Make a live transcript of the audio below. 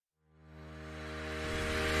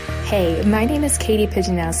Hey, my name is Katie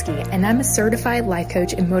Pijanowski, and I'm a certified life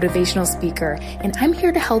coach and motivational speaker, and I'm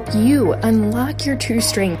here to help you unlock your true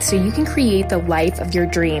strength so you can create the life of your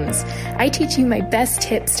dreams. I teach you my best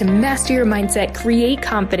tips to master your mindset, create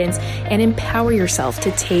confidence, and empower yourself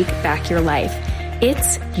to take back your life.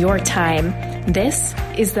 It's your time. This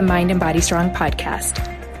is the Mind and Body Strong podcast.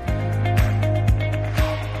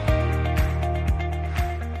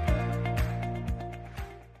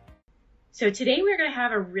 So today we're going to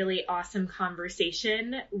have a really awesome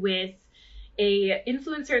conversation with a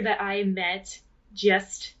influencer that I met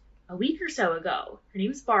just a week or so ago. Her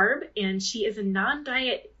name's Barb, and she is a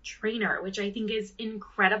non-diet trainer, which I think is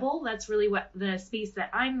incredible. That's really what the space that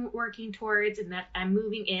I'm working towards and that I'm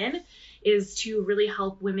moving in, is to really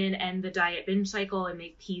help women end the diet binge cycle and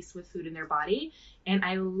make peace with food in their body. And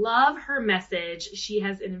I love her message. She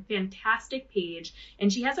has a fantastic page,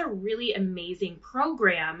 and she has a really amazing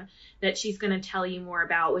program that she's going to tell you more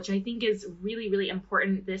about, which I think is really, really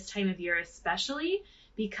important this time of year, especially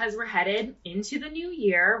because we're headed into the new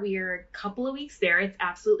year. We are a couple of weeks there. It's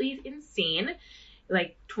absolutely insane.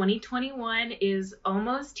 Like 2021 is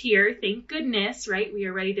almost here. Thank goodness, right? We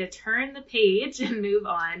are ready to turn the page and move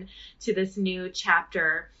on to this new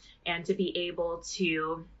chapter and to be able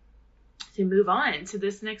to move on to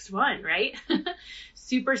this next one, right?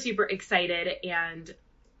 Super, super excited. And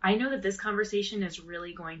I know that this conversation is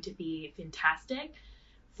really going to be fantastic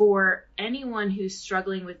for anyone who's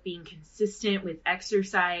struggling with being consistent with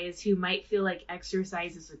exercise, who might feel like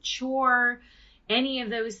exercise is a chore, any of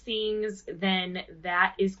those things, then this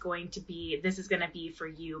is going to be for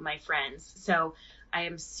you, my friends. So I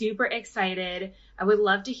am super excited. I would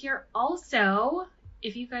love to hear also,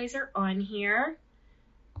 if you guys are on here,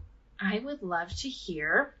 I would love to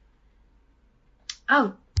hear.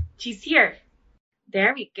 Oh, she's here.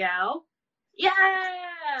 There we go. Yeah.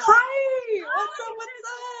 Hi. What's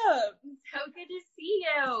up? So good to see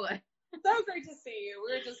you. So great to see you.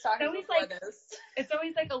 We were just talking before this. It's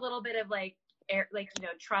always like a little bit of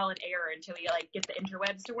trial and error until we get the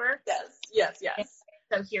interwebs to work. Yes.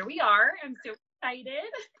 So here we are. I'm so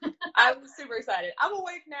excited. I'm super excited. I'm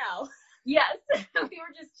awake now. Yes. We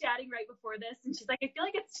were just chatting right before this, and she's like, I feel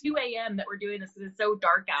like it's 2 a.m. that we're doing this because it's so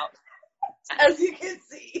dark out. As you can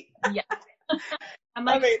see. Yeah. I'm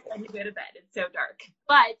like, I need to go to bed. It's so dark.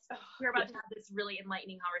 But we're about to have this really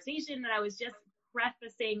enlightening conversation, and I was just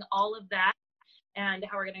prefacing all of that and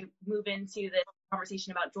how we're going to move into this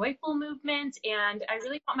conversation about joyful movement. And I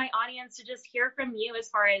really want my audience to just hear from you as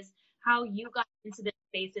far as how you got into this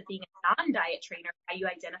space of being a non-diet trainer, how you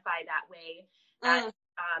identify that way,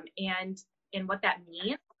 and what that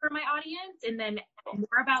means for my audience, and then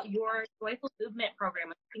more about your joyful movement program,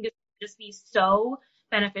 which I think is just be so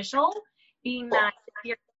beneficial, being that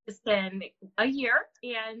it's been a year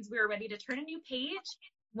and we're ready to turn a new page,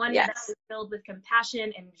 one that is filled with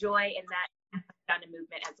compassion and joy, and that down to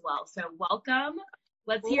movement as well. So welcome.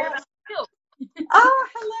 Let's hear about you.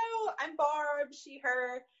 Hello. I'm Barb, she,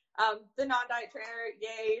 her, the non-diet trainer.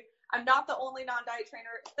 Yay. I'm not the only non-diet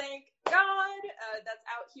trainer, thank God, that's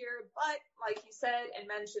out here. But like you said and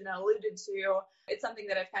mentioned and alluded to, it's something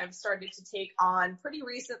that I've kind of started to take on pretty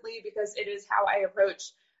recently because it is how I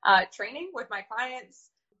approach training with my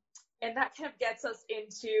clients. And that kind of gets us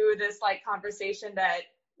into this conversation that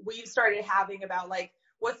we've started having about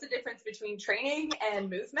what's the difference between training and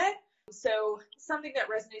movement. So something that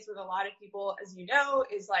resonates with a lot of people, as you know,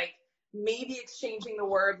 is maybe exchanging the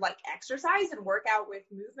word exercise and workout with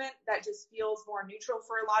movement. That just feels more neutral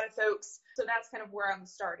for a lot of folks. So that's kind of where I'm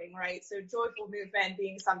starting, right? So joyful movement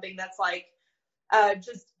being something that's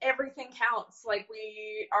just everything counts.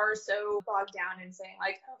 We are so bogged down in saying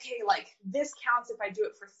okay, this counts if I do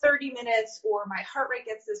it for 30 minutes, or my heart rate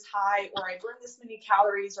gets this high, or I burn this many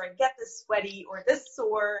calories, or I get this sweaty or this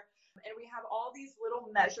sore. And we have all these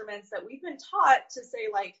little measurements that we've been taught to say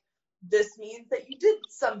this means that you did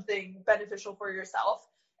something beneficial for yourself.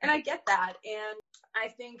 And I get that. And I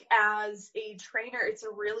think as a trainer, it's a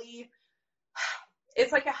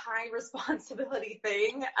high responsibility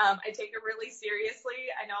thing. I take it really seriously.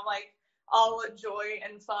 I know I'm all joy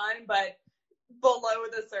and fun, but below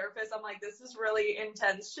the surface, I'm this is really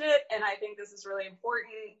intense shit. And I think this is really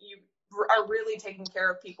important. You are really taking care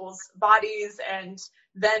of people's bodies and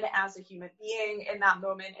then as a human being in that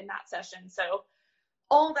moment, in that session. So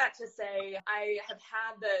all that to say, I have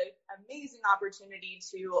had the amazing opportunity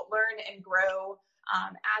to learn and grow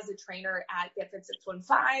as a trainer at Get Fit 615,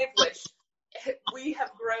 which we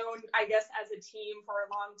have grown, I guess, as a team for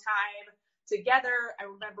a long time together. I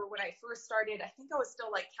remember when I first started, I think I was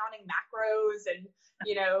still counting macros and,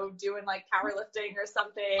 doing powerlifting or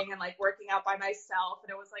something and working out by myself.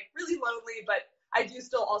 And it was really lonely, but I do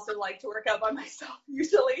still also like to work out by myself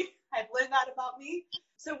usually. I've learned that about me.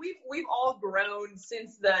 So we've all grown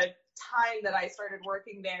since the time that I started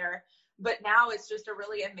working there. But now it's just a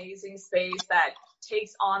really amazing space that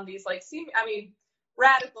takes on these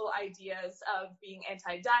radical ideas of being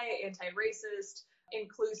anti-diet, anti-racist,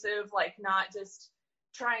 inclusive, like not just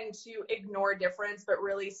trying to ignore difference, but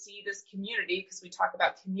really see this community, because we talk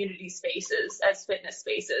about community spaces as fitness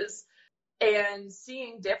spaces, and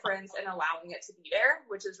seeing difference and allowing it to be there,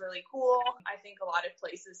 which is really cool. I think a lot of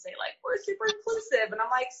places say like, we're super inclusive. And I'm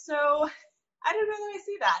like, so I don't know that I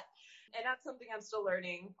see that. And that's something I'm still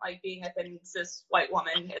learning, like being a thin cis white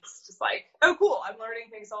woman. It's just like, oh, cool. I'm learning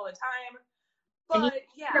things all the time. But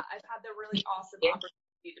yeah, I've had the really awesome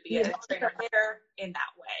opportunity to be a trainer there in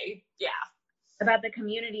that way. Yeah. About the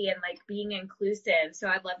community and like being inclusive. So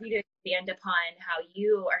I'd love you to expand upon how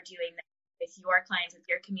you are doing that with your clients, with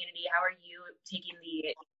your community. How are you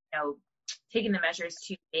taking the measures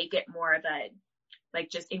to make it more of a like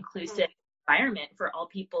just inclusive environment for all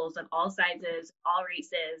peoples of all sizes, all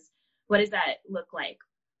races? What does that look like?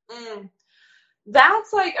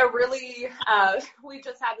 That's like a really, we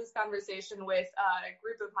just had this conversation with a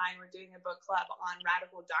group of mine. We're doing a book club on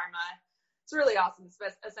radical Dharma. It's really awesome. It's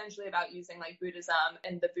essentially about using like Buddhism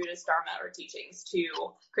and the Buddhist Dharma or teachings to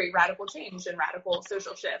create radical change and radical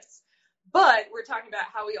social shifts. But we're talking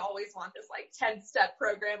about how we always want this like 10-step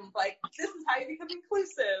program, like this is how you become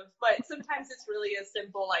inclusive. But sometimes it's really as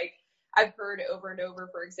simple, like I've heard over and over,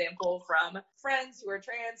 for example, from friends who are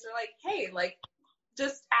trans, they're like, hey, like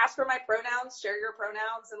just ask for my pronouns, share your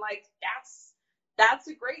pronouns. And like, that's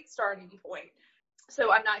a great starting point.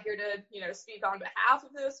 So I'm not here to, speak on behalf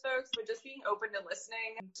of those folks, but just being open to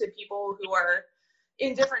listening to people who are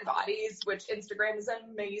in different bodies, which Instagram is an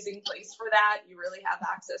amazing place for that. You really have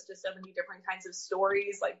access to so many different kinds of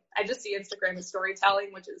stories. Like I just see Instagram as storytelling,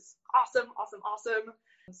 which is awesome, awesome, awesome.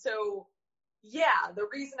 So yeah, the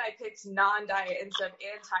reason I picked non-diet instead of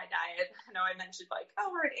anti-diet, I know I mentioned like, oh,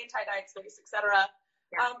 we're an anti-diet space, etc.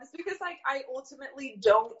 Is because like I ultimately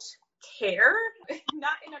don't care,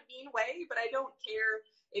 not in a mean way, but I don't care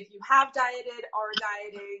if you have dieted, are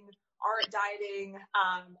dieting, aren't dieting.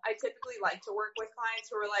 I typically like to work with clients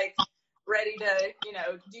who are like ready to,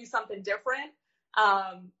 do something different,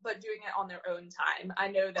 but doing it on their own time. I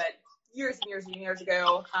know that years and years and years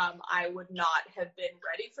ago, I would not have been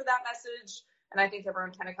ready for that message. And I think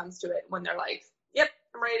everyone kind of comes to it when they're like, yep,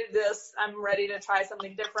 I'm ready to do this. I'm ready to try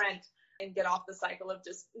something different and get off the cycle of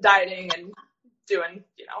just dieting and doing,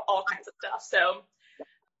 all kinds of stuff. So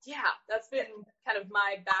yeah, that's been kind of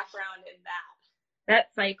my background in that.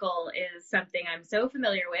 That cycle is something I'm so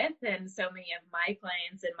familiar with, and so many of my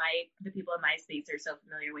clients and the people in my space are so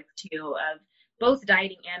familiar with too, of both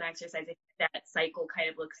dieting and exercising. That cycle kind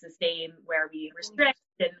of looks the same, where we restrict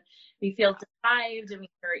and we feel deprived and we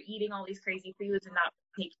are eating all these crazy foods and not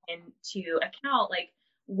taking into account like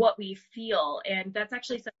what we feel. And that's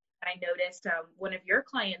actually something I noticed. One of your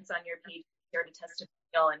clients on your page shared a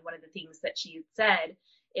testimonial, and one of the things that she said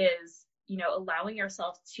is, allowing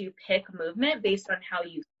yourself to pick movement based on how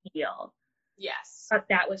you feel. Yes. But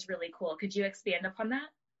that was really cool. Could you expand upon that?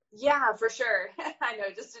 Yeah, for sure. I know,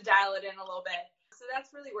 just to dial it in a little bit. So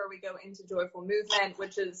that's really where we go into joyful movement,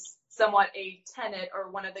 which is somewhat a tenet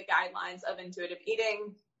or one of the guidelines of intuitive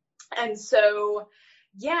eating. And so,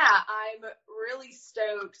 yeah, I'm really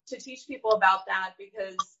stoked to teach people about that,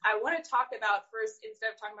 because I want to talk about first,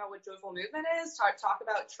 instead of talking about what joyful movement is, talk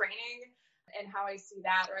about training and how I see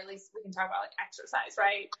that, or at least we can talk about like exercise,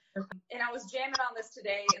 right? And I was jamming on this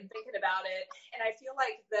today and thinking about it, and I feel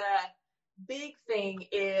like the big thing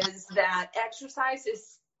is that exercise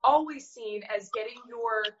is always seen as getting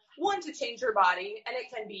to change your body, and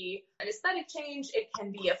it can be an aesthetic change, it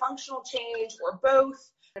can be a functional change, or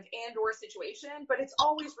both, and or situation, but it's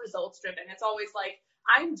always results driven. It's always like,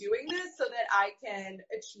 I'm doing this so that I can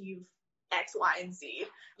achieve X, Y, and Z.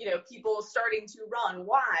 People starting to run.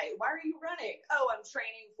 Why? Why are you running? Oh, I'm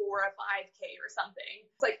training for a 5K or something.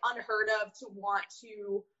 It's like unheard of to want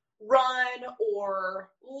to run or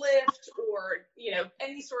lift or,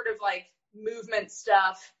 any sort of like movement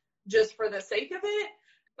stuff just for the sake of it.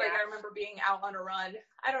 Like I remember being out on a run.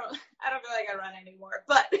 I don't feel like I run anymore,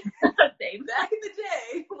 but back in the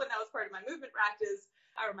day when that was part of my movement practice,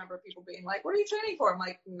 I remember people being like, what are you training for? I'm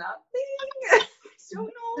like, nothing. I don't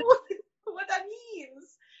know what that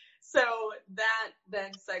means. So that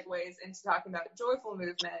then segues into talking about joyful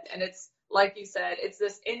movement. And it's, like you said, it's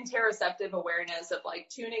this interoceptive awareness of like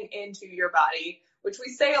tuning into your body, which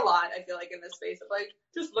we say a lot, I feel like, in this space of like,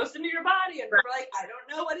 just listen to your body. And we're like, I don't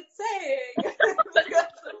know what it's saying because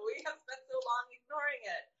we have spent so long ignoring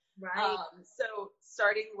it. Right. So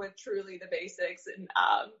starting with truly the basics and,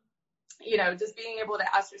 just being able to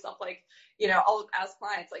ask yourself, like, I'll ask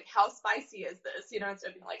clients, like, how spicy is this? Instead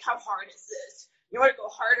of being like, how hard is this? You want to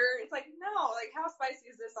go harder? It's like, no, like, how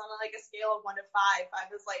spicy is this on like a scale of 1 to 5?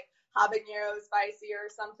 5 is like habanero spicy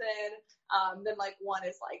or something. Then like 1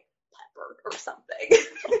 is like pepper or something.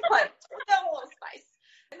 Like, no spice.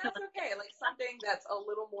 And that's okay. Like something that's a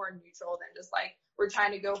little more neutral than just like, we're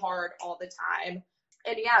trying to go hard all the time.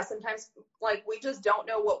 And yeah, sometimes like we just don't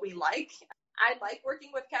know what we like. I like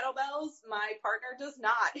working with kettlebells. My partner does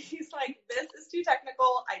not. He's like, this is too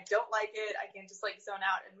technical. I don't like it. I can't just like zone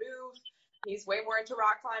out and move. He's way more into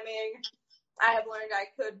rock climbing. I have learned I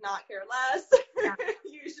could not care less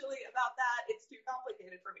usually about that. It's too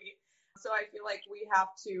complicated for me. So I feel like we have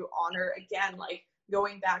to honor, again, like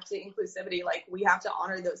going back to inclusivity, like we have to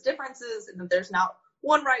honor those differences, and that there's not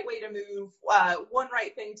one right way to move, one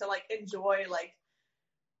right thing to like enjoy, like,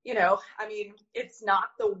 I mean, it's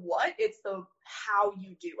not the what, it's the how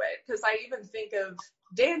you do it. Because I even think of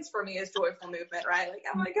dance for me as joyful movement, right? Like,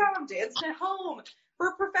 oh my God, I'm dancing at home. For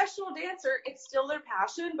a professional dancer, it's still their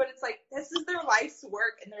passion, but it's like, this is their life's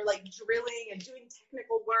work, and they're like drilling and doing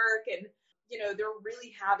technical work, and, they're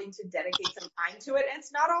really having to dedicate some time to it. And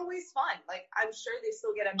it's not always fun. Like, I'm sure they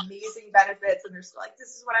still get amazing benefits, and they're still like, this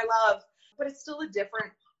is what I love, but it's still a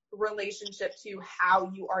different relationship to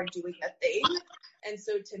how you are doing the thing. And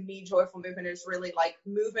so to me, joyful movement is really like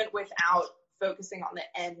movement without focusing on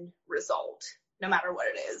the end result, no matter what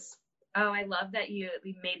it is. Oh, I love that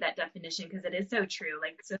we made that definition, because it is so true.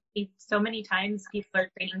 Like so many times people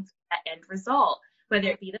are training for that end result, whether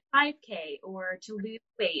it be the 5K or to lose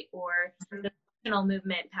weight or the functional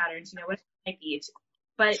movement patterns, what it might be.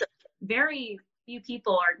 But very few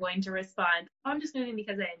people are going to respond, oh, I'm just moving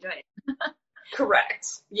because I enjoy it. Correct.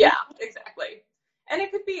 Yeah, exactly. And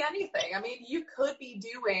it could be anything. I mean, you could be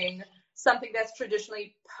doing something that's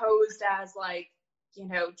traditionally posed as like,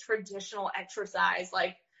 traditional exercise,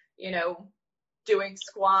 like, doing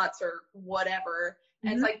squats or whatever.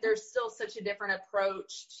 And it's like, there's still such a different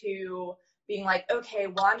approach to being like, okay,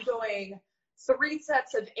 well, I'm going 3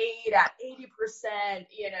 sets of 8 at 80%,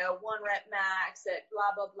 1 rep max at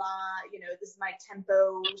blah, blah, blah. This is my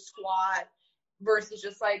tempo squat. Versus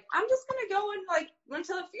just like, I'm just going to go and like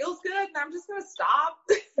until it feels good, and I'm just going to stop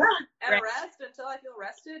and rest until I feel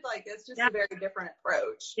rested. Like, it's just a very different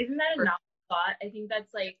approach. Isn't that a novel thought? I think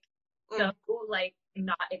that's like so like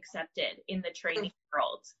not accepted in the training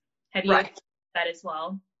world. Have you heard that as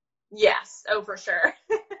well? Yes. Oh, for sure.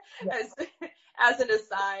 As an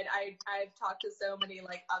aside, I've talked to so many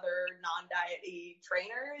like other non-diety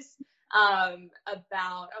trainers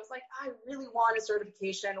about, I was like, I really want a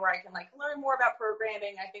certification where I can like learn more about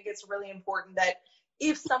programming. I think it's really important that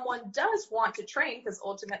if someone does want to train, because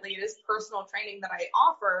ultimately it is personal training that I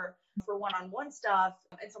offer for one-on-one stuff,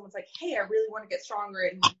 and someone's like, hey, I really want to get stronger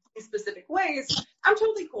in these specific ways, I'm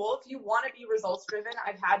totally cool. If you want to be results driven,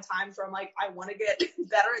 I've had times where I'm like, I want to get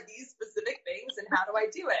better at these specific things, and how do I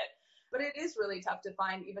do it? But it is really tough to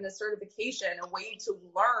find even a certification, a way to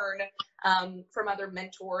learn from other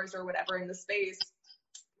mentors or whatever in the space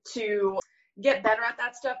to get better at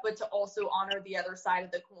that stuff, but to also honor the other side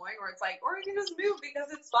of the coin, where it's like, or you can just move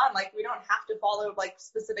because it's fun. Like, we don't have to follow like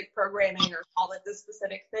specific programming or call it this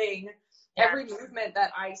specific thing. Yeah. Every movement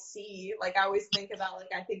that I see, like, I always think about,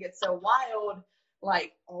 like, I think it's so wild,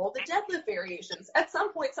 like all the deadlift variations. At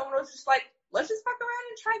some point, someone was just like, let's just fuck around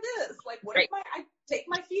and try this. Like, what if I take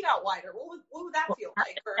my feet out wider? What would that feel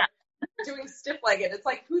like? Or doing stiff-legged. It's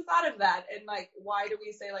like, who thought of that? And like, why do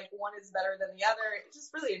we say like one is better than the other? It's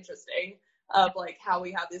just really interesting of like how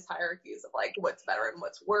we have these hierarchies of like what's better and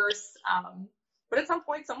what's worse. But at some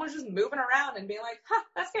point, someone's just moving around and being like, huh,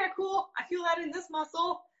 that's kind of cool. I feel that in this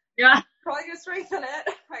muscle. Yeah. Probably gonna strengthen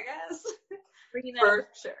it, I guess. For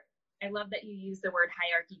sure. I love that you use the word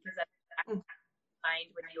hierarchy, because that's what I mind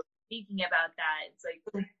when you were speaking about that. It's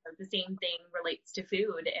like the same thing relates to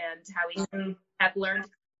food and how we have learned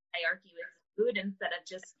hierarchy with food instead of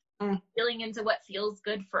just feeling into what feels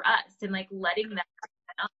good for us and like letting that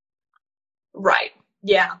happen. Right.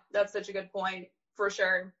 Yeah, that's such a good point, for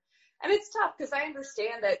sure. And it's tough because I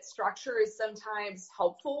understand that structure is sometimes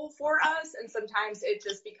helpful for us, and sometimes it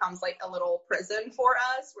just becomes like a little prison for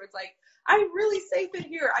us where it's like, I'm really safe in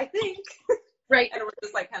here, I think. Right. And we're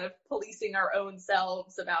just like kind of policing our own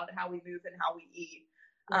selves about how we move and how we eat.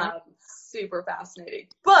 Super fascinating.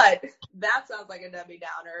 But that sounds like a Debbie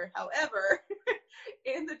Downer. However,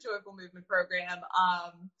 in the Joyful Movement program,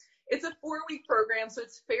 it's a 4-week program, so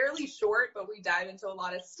it's fairly short, but we dive into a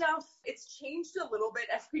lot of stuff. It's changed a little bit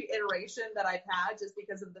every iteration that I've had just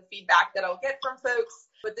because of the feedback that I'll get from folks.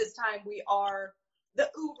 But this time we are the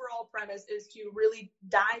overall premise is to really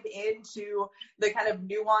dive into the kind of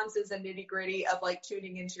nuances and nitty gritty of like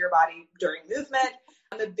tuning into your body during movement.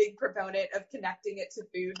 I'm a big proponent of connecting it to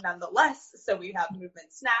food nonetheless. So we have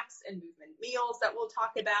movement snacks and movement meals that we'll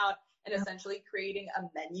talk about, and essentially creating a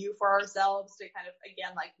menu for ourselves to kind of,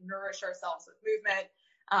 again, like nourish ourselves with movement.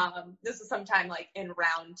 This is sometime like in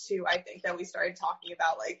round 2, I think, that we started talking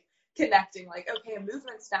about like connecting, like, okay, a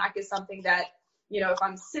movement snack is something that, you know, if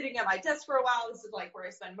I'm sitting at my desk for a while, this is like where I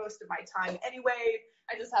spend most of my time anyway.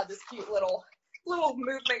 I just have this cute little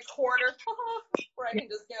movement corner where I can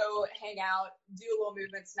just go hang out, do a little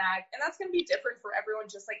movement snack. And that's going to be different for everyone,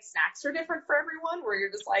 just like snacks are different for everyone, where you're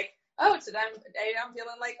just like, oh, today I'm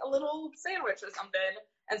feeling like a little sandwich or something.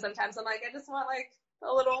 And sometimes I'm like, I just want like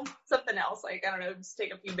a little something else, like, I don't know, just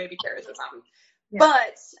take a few baby carrots or something. Yeah.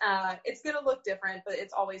 But it's going to look different, but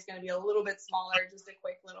it's always going to be a little bit smaller, just a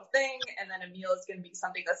quick little thing. And then a meal is going to be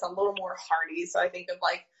something that's a little more hearty. So I think of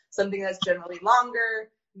like something that's generally longer,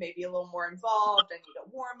 maybe a little more involved. I need to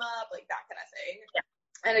warm up, like that kind of thing. Yeah.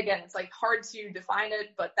 And again, it's like hard to define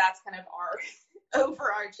it, but that's kind of our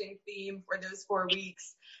overarching theme for those 4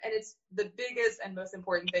 weeks. And it's the biggest and most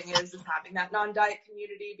important thing is having that non-diet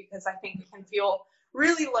community, because I think it can feel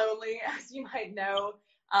really lonely, as you might know,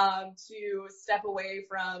 to step away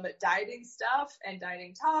from dieting stuff and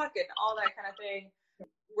dieting talk and all that kind of thing,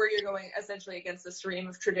 where you're going essentially against the stream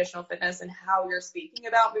of traditional fitness and how you're speaking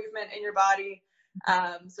about movement in your body.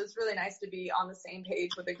 So it's really nice to be on the same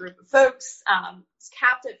page with a group of folks. It's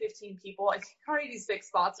capped at 15 people. I think already these big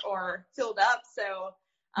spots are filled up. So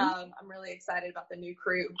I'm really excited about the new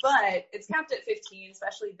crew, but it's capped at 15,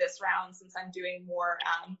 especially this round, since I'm doing more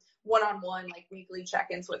one-on-one, like weekly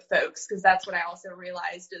check-ins with folks, because that's what I also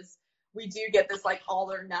realized is we do get this like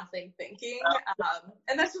all or nothing thinking.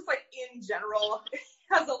 And that's just like in general, it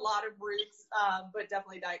has a lot of roots, but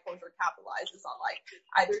definitely diet culture capitalizes on like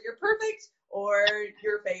either you're perfect or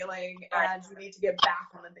you're failing and you need to get back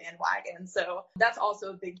on the bandwagon. So that's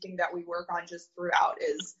also a big thing that we work on just throughout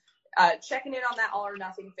is checking in on that all or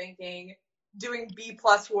nothing thinking, doing B+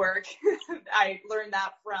 work. I learned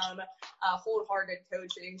that from Wholehearted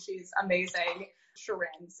Coaching. She's amazing.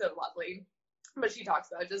 Sharon, so lovely. But she talks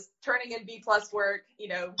about just turning in B+ work, you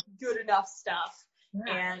know, good enough stuff.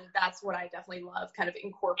 Yeah. And that's what I definitely love, kind of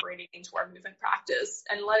incorporating into our movement practice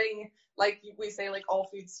and letting, like we say, like all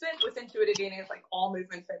foods fit with intuitive eating, it's like all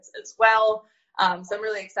movement fits as well. So I'm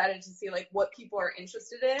really excited to see like what people are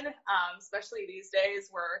interested in, especially these days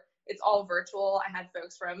where it's all virtual. I had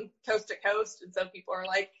folks from coast to coast, and so people are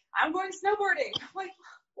like, I'm going snowboarding. I'm like,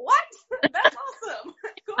 what? That's awesome.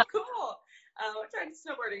 Cool. I tried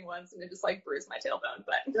snowboarding once and it just like bruised my tailbone,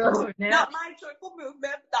 but not my joyful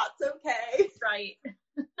movement, but that's okay. Right.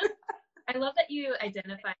 I love that you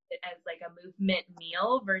identified it as like a movement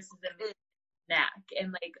meal versus a movement snack,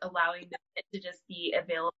 and like allowing it to just be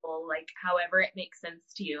available like however it makes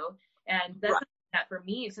sense to you. And that's something that for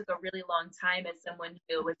me took a really long time as someone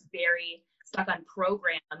who was very stuck on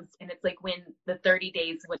programs. And it's like when the 30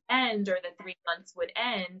 days would end or the 3 months would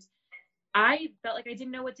end, I felt like I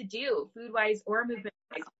didn't know what to do, food-wise or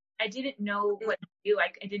movement-wise. I didn't know what to do.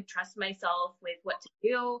 I didn't trust myself with what to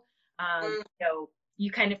do. So you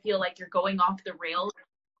kind of feel like you're going off the rails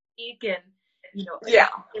and, you know,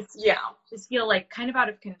 just feel like kind of out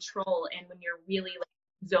of control. And when you're really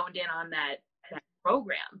like zoned in on that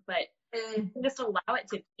program, but just allow it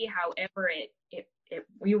to be however it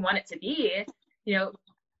you want it to be, you know.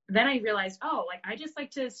 Then I realized, like I just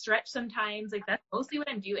like to stretch sometimes. Like that's mostly what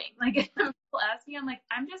I'm doing. Like if people ask me, I'm like,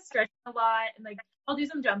 I'm just stretching a lot, and like I'll do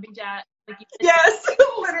some jumping jacks. Like yes,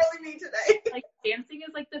 literally me today. Like dancing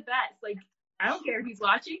is like the best. Like I don't care who's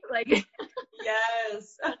watching. Like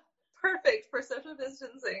yes, perfect for social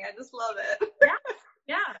distancing. I just love it.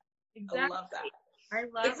 Yeah, exactly. I love that. I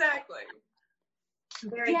love exactly.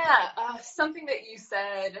 Something that you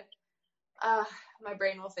said. My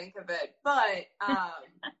brain will think of it, but I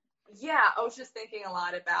was just thinking a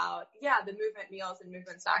lot about the movement meals and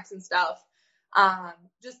movement snacks and stuff.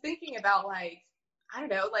 Just thinking about like, I don't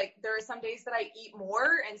know, like there are some days that I eat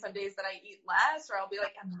more and some days that I eat less, or I'll be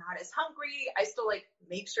like, I'm not as hungry. I still like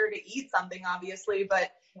make sure to eat something, obviously,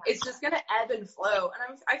 but it's just gonna ebb and flow.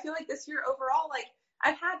 And I feel like this year overall, like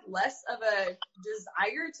I've had less of a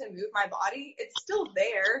desire to move my body. It's still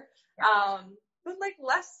there. But like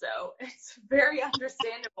less so. It's very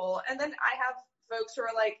understandable. And then I have folks who are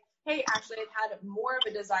like, hey, actually I've had more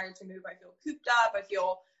of a desire to move. I feel cooped up. I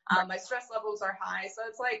feel my stress levels are high. So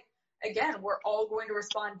it's like, again, we're all going to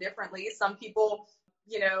respond differently. Some people,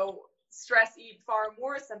 you know, stress eat far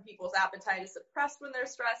more. Some people's appetite is suppressed when they're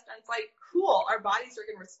stressed. And it's like, cool, our bodies are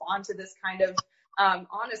going to respond to this kind of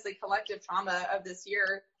honestly, collective trauma of this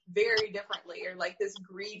year very differently, or like this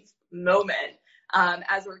grief moment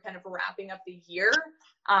as we're kind of wrapping up the year,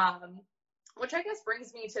 which I guess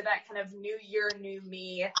brings me to that kind of new year, new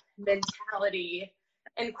me mentality.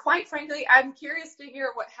 And quite frankly, I'm curious to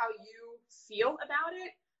hear how you feel about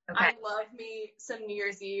it. Okay. I love me some New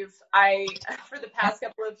Year's Eve. I, for the past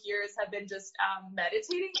couple of years, have been just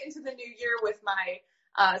meditating into the new year with my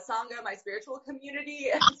Sangha, my spiritual community.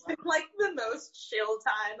 It's been like the most chill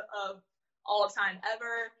time of all time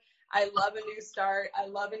ever. I love a new start. I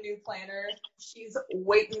love a new planner. She's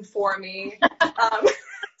waiting for me.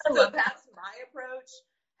 So that's my approach.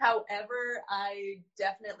 However, I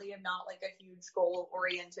definitely am not like a huge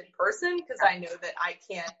goal-oriented person, because I know that I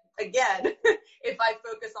can't, again, if I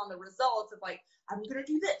focus on the results of like, I'm going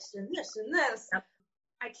to do this and this and this,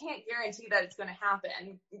 I can't guarantee that it's going to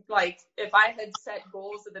happen. Like, if I had set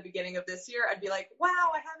goals at the beginning of this year, I'd be like, wow,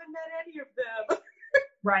 I haven't met any of them.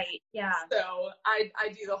 Right. Yeah. So I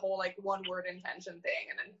do the whole like one word intention thing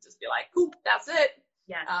and then just be like, cool, that's it.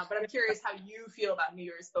 Yeah. But I'm curious how you feel about New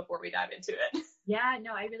Year's before we dive into it. Yeah,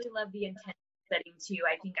 no, I really love the intention setting too.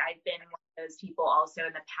 I think I've been one of those people also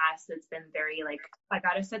in the past that's been very like, I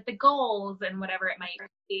got to set the goals and whatever it might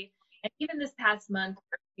be. And even this past month,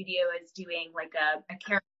 our studio is doing like a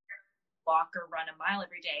character walk or run a mile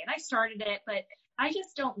every day. And I started it, but I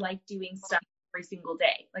just don't like doing stuff every single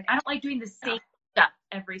day. Like, I don't like doing the same stuff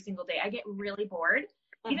every single day. I get really bored.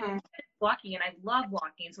 Even walking, and I love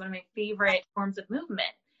walking. It's one of my favorite forms of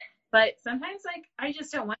movement. But sometimes, like, I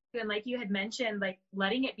just don't want to. And like you had mentioned, like,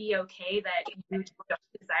 letting it be okay that you don't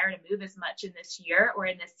desire to move as much in this year or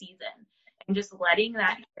in this season. And just letting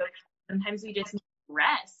that go. Sometimes we just need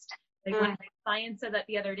rest. Like, one of my clients said that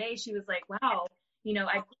the other day, she was like, wow, you know,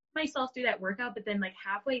 I put myself through that workout, but then like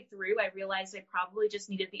halfway through, I realized I probably just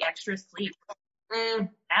needed the extra sleep.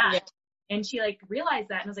 Yeah. And she like realized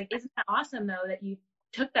that, and I was like, isn't that awesome though, that you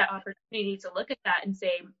took that opportunity to look at that and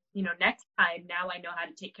say, you know, next time, now I know how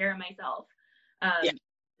to take care of myself.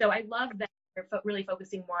 So I love that you're really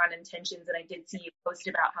focusing more on intentions. And I did see you post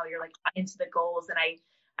about how you're like into the goals. And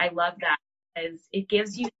I love that, because it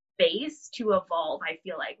gives you space to evolve. I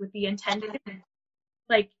feel like with the intention,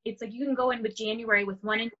 like, it's like you can go in with January with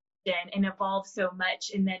one intention and evolve so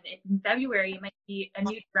much. And then in February, it might be a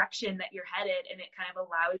new direction that you're headed, and it kind of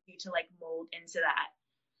allows you to like mold into that.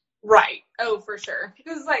 Right. Oh, for sure.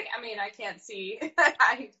 Because, like, I mean, I can't see,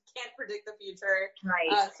 I can't predict the future.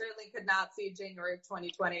 Right. Certainly could not see January of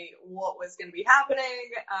 2020 what was going to be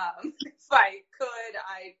happening. If I could,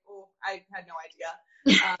 I had no idea.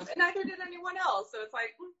 And neither did anyone else. So it's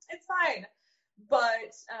like, it's fine.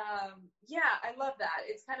 But, yeah, I love that.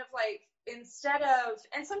 It's kind of like, instead of,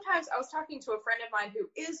 and sometimes I was talking to a friend of mine who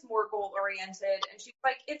is more goal oriented, and she's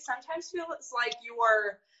like, it sometimes feels like you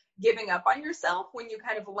are giving up on yourself when you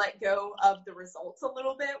kind of let go of the results a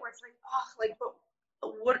little bit, where it's like, oh, like,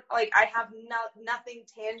 but what, like, I have nothing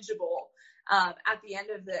tangible at the end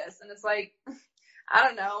of this. And it's like, I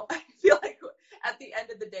don't know. I feel like at the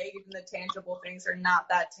end of the day, even the tangible things are not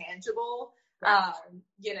that tangible.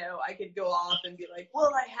 You know, I could go off and be like,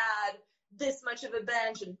 well, I had this much of a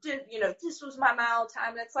bench and you know, this was my mile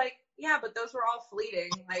time. And it's like, yeah, but those were all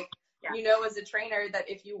fleeting. Like, you know, as a trainer, that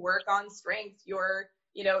if you work on strength,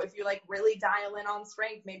 you know, if you like really dial in on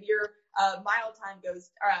strength, maybe your mile time goes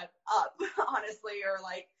up, honestly, or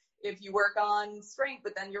like if you work on strength,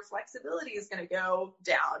 but then your flexibility is going to go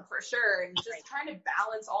down for sure. And just trying to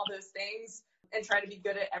balance all those things and try to be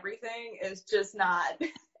good at everything is just not,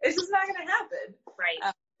 it's just not going to happen.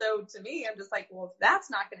 Right. So to me, I'm just like, well, if that's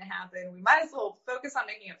not going to happen, we might as well focus on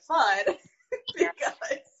making it fun because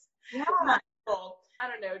I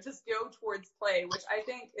don't know, just go towards play, which I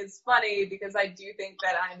think is funny because I do think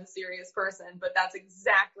that I'm a serious person, but that's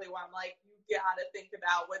exactly why I'm like, you gotta think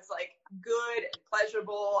about what's like good and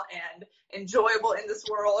pleasurable and enjoyable in this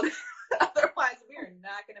world. Otherwise, we are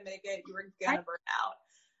not gonna make it. You are gonna burn out.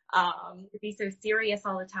 Be so serious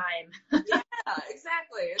all the time. Yeah,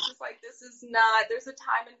 exactly. It's just like, this is not, there's a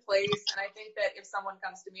time and place. And I think that if someone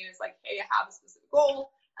comes to me and is like, hey, I have a specific goal,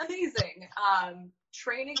 amazing.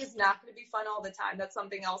 Training is not going to be fun all the time. That's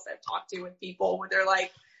something else I've talked to with people where they're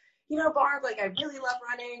like, you know, Barb, like, I really love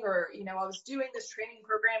running, or, you know, I was doing this training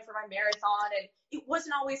program for my marathon and it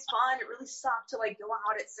wasn't always fun. It really sucked to like go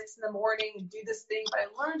out at 6 a.m. and do this thing. But I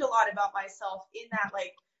learned a lot about myself in that,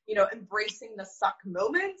 like, you know, embracing the suck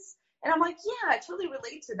moments. And I'm like, yeah, I totally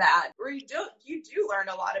relate to that. Where you do learn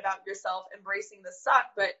a lot about yourself embracing the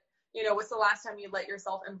suck. But, you know, what's the last time you let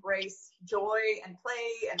yourself embrace joy and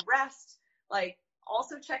play and rest? Like,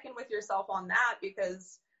 also check in with yourself on that,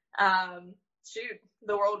 because, shoot,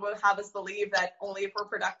 the world will have us believe that only if we're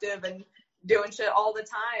productive and doing shit all the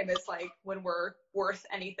time is like when we're worth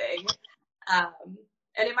anything.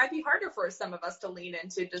 And it might be harder for some of us to lean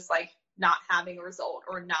into just like not having a result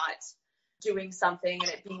or not doing something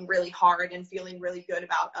and it being really hard and feeling really good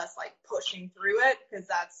about us like pushing through it, because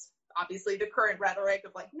that's obviously the current rhetoric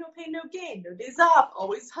of like no pain, no gain, no days off,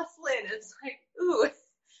 always hustling. It's like, ooh,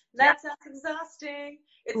 that sounds exhausting.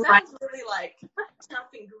 It sounds really like tough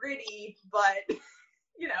and gritty, but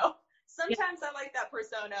you know, sometimes I like that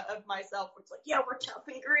persona of myself where it's like, yeah, we're tough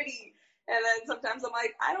and gritty. And then sometimes I'm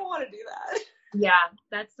like, I don't want to do that. Yeah,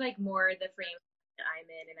 that's like more the frame that I'm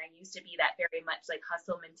in. And I used to be that very much like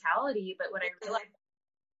hustle mentality. But what I realized,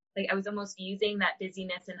 like I was almost using that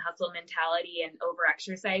busyness and hustle mentality and over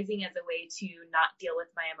exercising as a way to not deal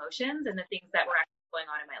with my emotions and the things that were actually going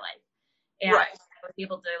on in my life. And I was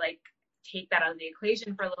able to like take that out of the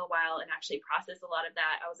equation for a little while and actually process a lot of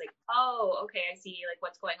that. I was like, oh, okay, I see like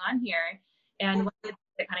what's going on here. And one thing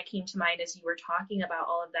that kind of came to mind as you were talking about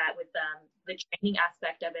all of that with the training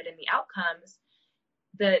aspect of it and the outcomes,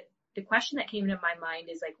 the question that came to my mind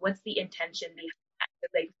is like, what's the intention behind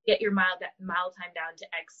that? Like, get your mile time down to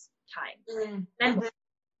X time. Then what?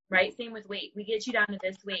 Right? Same with weight. We get you down to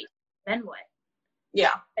this weight. Then what?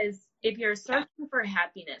 Yeah. Because if you're searching for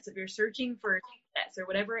happiness, if you're searching for success or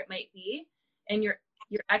whatever it might be, and you're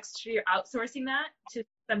outsourcing that to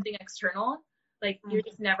something external, like you're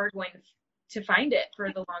just never going to find it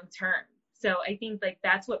for the long term. So I think like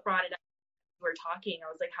that's what brought it up. We're talking.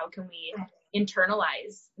 I was like, how can we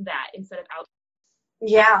internalize that instead of out?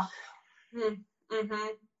 Yeah.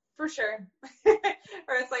 For sure.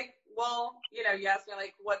 Or it's like, well, you know, you ask me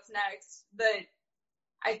like, what's next? But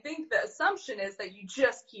I think the assumption is that you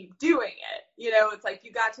just keep doing it. You know, it's like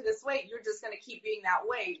you got to this weight, you're just going to keep being that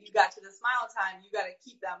weight. You got to this mile time, you got to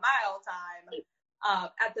keep that mile time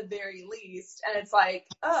at the very least. And it's like,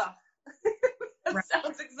 ugh, that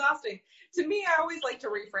sounds exhausting. To me, I always like to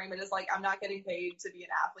reframe it as like, I'm not getting paid to be an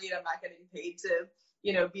athlete. I'm not getting paid to,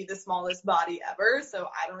 you know, be the smallest body ever. So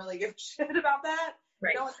I don't really give a shit about that.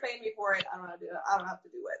 Right. No one's paying me for it. I don't have to do it. I don't have to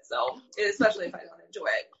do it. So especially if I don't enjoy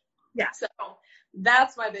it. Yeah. So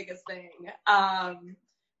that's my biggest thing.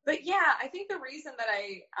 But yeah, I think the reason that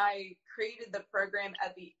I created the program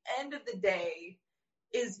at the end of the day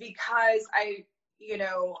is because you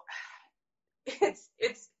know,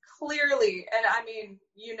 it's clearly, and I mean,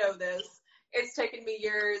 you know this, it's taken me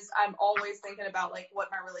years. I'm always thinking about like what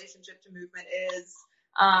my relationship to movement is.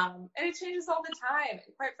 And it changes all the time.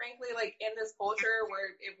 And quite frankly, like in this culture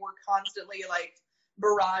where we're constantly like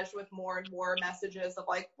barraged with more and more messages of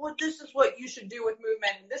like, well, this is what you should do with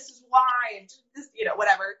movement and this is why, and this, you know,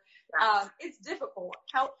 whatever. It's difficult.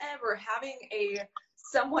 However, having a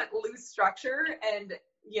somewhat loose structure and,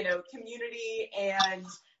 you know, community and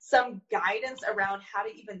some guidance around how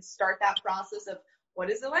to even start that process of what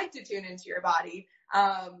is it like to tune into your body?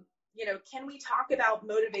 You know, can we talk about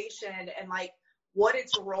motivation and like what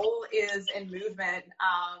its role is in movement?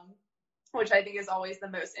 Which I think is always the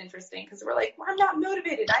most interesting, because we're like, well, I'm not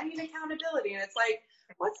motivated. I need accountability. And it's like,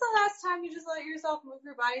 what's the last time you just let yourself move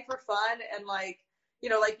your body for fun? And like, you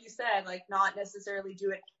know, like you said, like not necessarily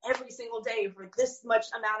do it every single day for this much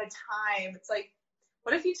amount of time. It's like,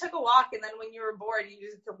 what if you took a walk and then when you were bored, you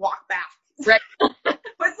just could walk back? Right.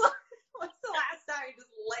 What's the last time you just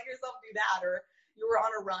let yourself do that? Or you were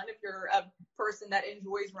on a run, if you're a person that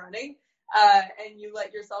enjoys running, and you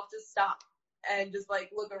let yourself just stop and just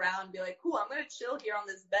like look around and be like, cool, I'm going to chill here on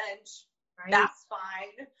this bench. Right. That's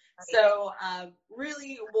fine. Right. So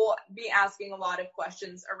really we'll be asking a lot of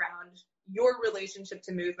questions around your relationship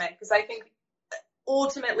to movement, because I think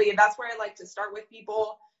ultimately that's where I like to start with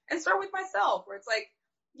people and start with myself, where it's like,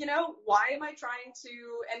 you know, why am I trying to,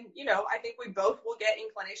 and you know, I think we both will get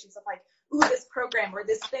inclinations of like, ooh, this program or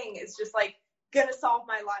this thing is just like gonna solve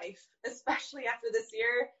my life, especially after this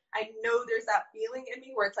year. I know there's that feeling in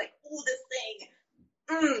me where it's like, ooh, this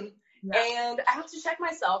thing. Yeah. And I have to check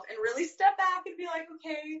myself and really step back and be like,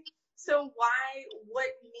 okay, so why, what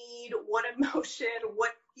need, what emotion,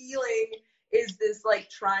 what feeling is this like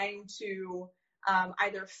trying to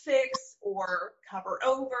either fix or cover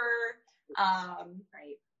over,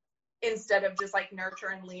 right, instead of just like nurture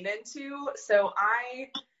and lean into. So I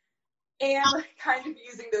am kind of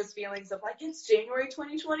using those feelings of like, it's January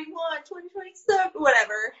 2021, 2027,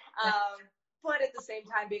 whatever. But at the same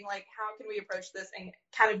time being like, how can we approach this and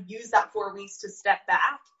kind of use that 4 weeks to step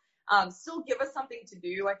back? Still give us something to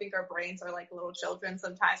do. I think our brains are like little children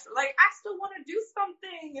sometimes. We're like, I still want to do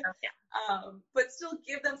something. But still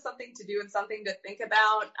give them something to do and something to think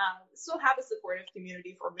about. Still have a supportive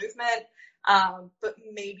community for movement, but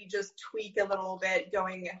maybe just tweak a little bit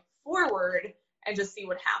going forward and just see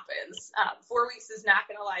what happens. 4 weeks is not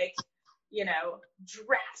going to like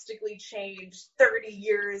drastically changed 30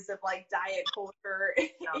 years of like diet culture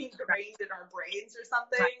ingrained in our brains or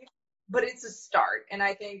something. But it's a start. And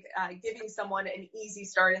I think giving someone an easy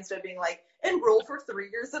start instead of being like, enroll for 3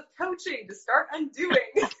 years of coaching to start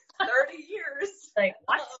undoing 30 years. Like,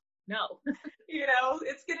 what? No.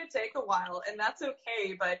 It's going to take a while, and that's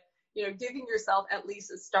okay. But, giving yourself at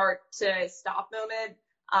least a start to stop moment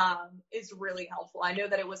is really helpful. I know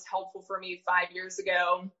that it was helpful for me 5 years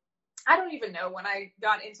ago. I don't even know when I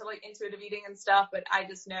got into like intuitive eating and stuff, but I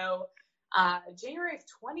just know January of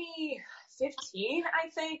 2015, I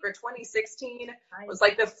think, or 2016 was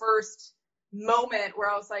like the first moment where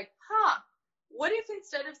I was like, what if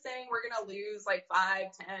instead of saying we're going to lose like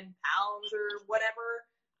 5, 10 pounds or whatever,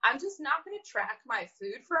 I'm just not going to track my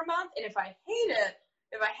food for a month. And if I hate it,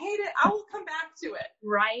 I will come back to it.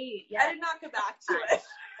 Right. Yeah. I did not come back to it.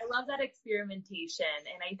 I love that experimentation.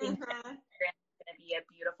 And I think that Instagram is going to be a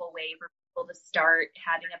beautiful way for people to start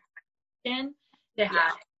having a passion, to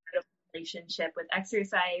have a relationship with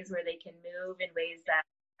exercise where they can move in ways that,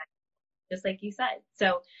 just like you said.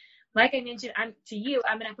 So like I mentioned, I'm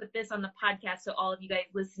going to put this on the podcast. So all of you guys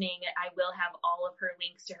listening, I will have all of her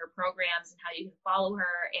links to her programs and how you can follow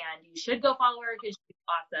her, and you should go follow her because she's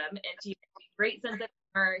awesome. And she has a great sense of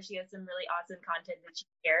humor. She has some really awesome content that she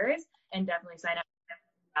shares, and definitely sign up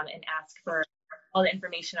and ask for all the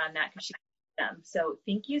information on that because she them. So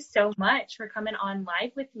thank you so much for coming on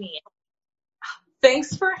live with me.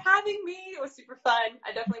 Thanks for having me. It was super fun.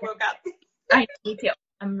 I definitely woke up. Me too.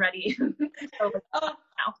 I'm ready.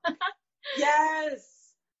 Yes.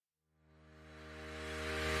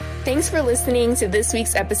 Thanks for listening to this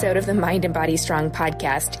week's episode of the Mind and Body Strong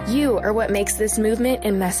podcast. You are what makes this movement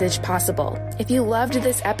and message possible. If you loved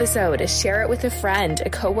this episode, share it with a friend,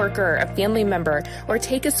 a coworker, a family member, or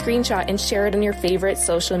take a screenshot and share it on your favorite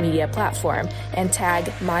social media platform and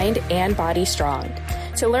tag Mind and Body Strong.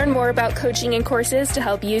 To learn more about coaching and courses to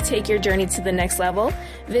help you take your journey to the next level,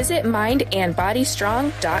 visit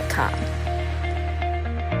mindandbodystrong.com.